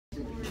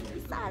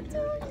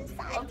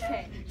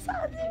Okay.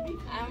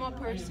 I'm a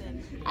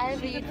person.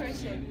 She's a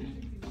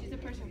person. She's a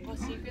person. But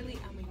secretly,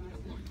 I'm a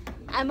unicorn.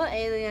 I'm an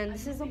alien.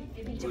 This is a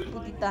pinche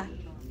putita.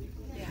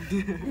 Yeah.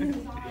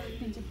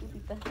 Pinche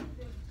putita.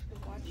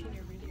 Watching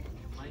your video.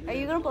 Are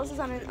you gonna post this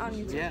on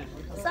YouTube? Yeah.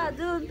 Stop,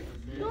 dude.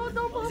 No,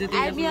 don't post Is it. it the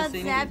Add me on influence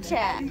thing?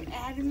 Snapchat.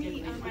 Add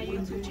me on my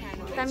YouTube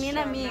channel. También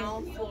a mí.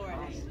 Charmel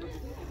Flores.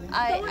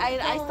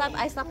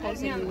 I stopped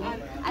Add me posting.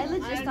 on, I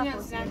legit add me stopped on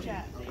posting.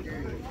 Snapchat.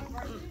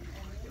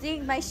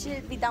 Think my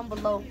shit be down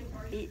below,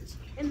 bitch.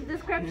 In the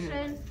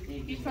description.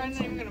 He's probably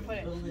not even gonna put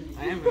it.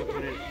 I am gonna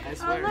put it. I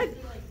swear.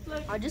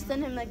 I'll just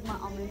send him like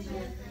all my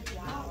shit.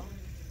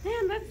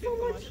 Damn, that's so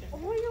much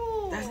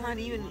oil. That's not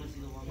even.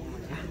 Oh my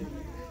god.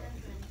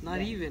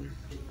 Not even.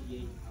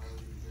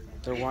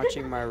 They're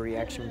watching my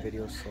reaction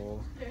video,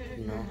 so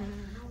you know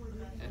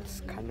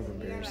it's kind of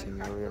embarrassing.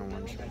 I really don't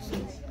want to show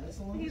stuff.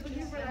 He's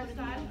looking for that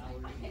side.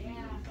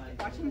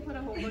 Watch him put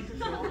a whole bunch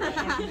of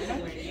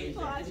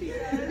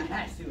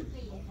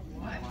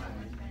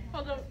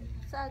Hold on.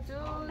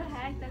 What the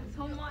heck? That's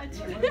so much.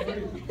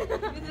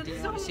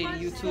 It's so See much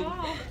YouTube?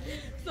 salt.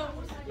 So,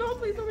 no,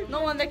 please don't.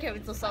 No wonder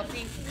Kevin's so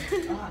salty.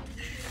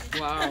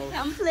 Wow.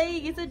 I'm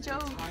playing. It's a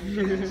joke.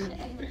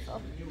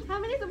 How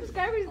many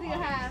subscribers do you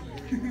have?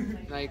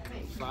 Like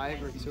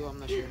 5 or 2, I'm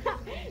not sure.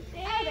 I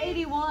have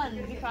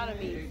 81. Be proud of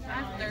me. I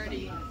have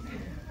 30.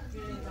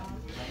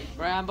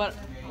 Brian, but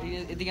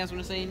anything else you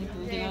want to say?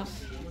 Anything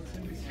else?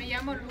 Me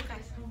llamo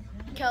Lucas.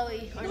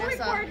 Kelly or Nessa.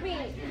 Record me.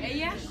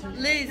 Ella?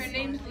 Liz. Her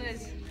name's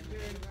Liz.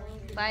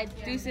 Bye.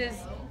 Deuces.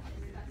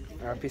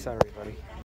 Alright, peace out, everybody.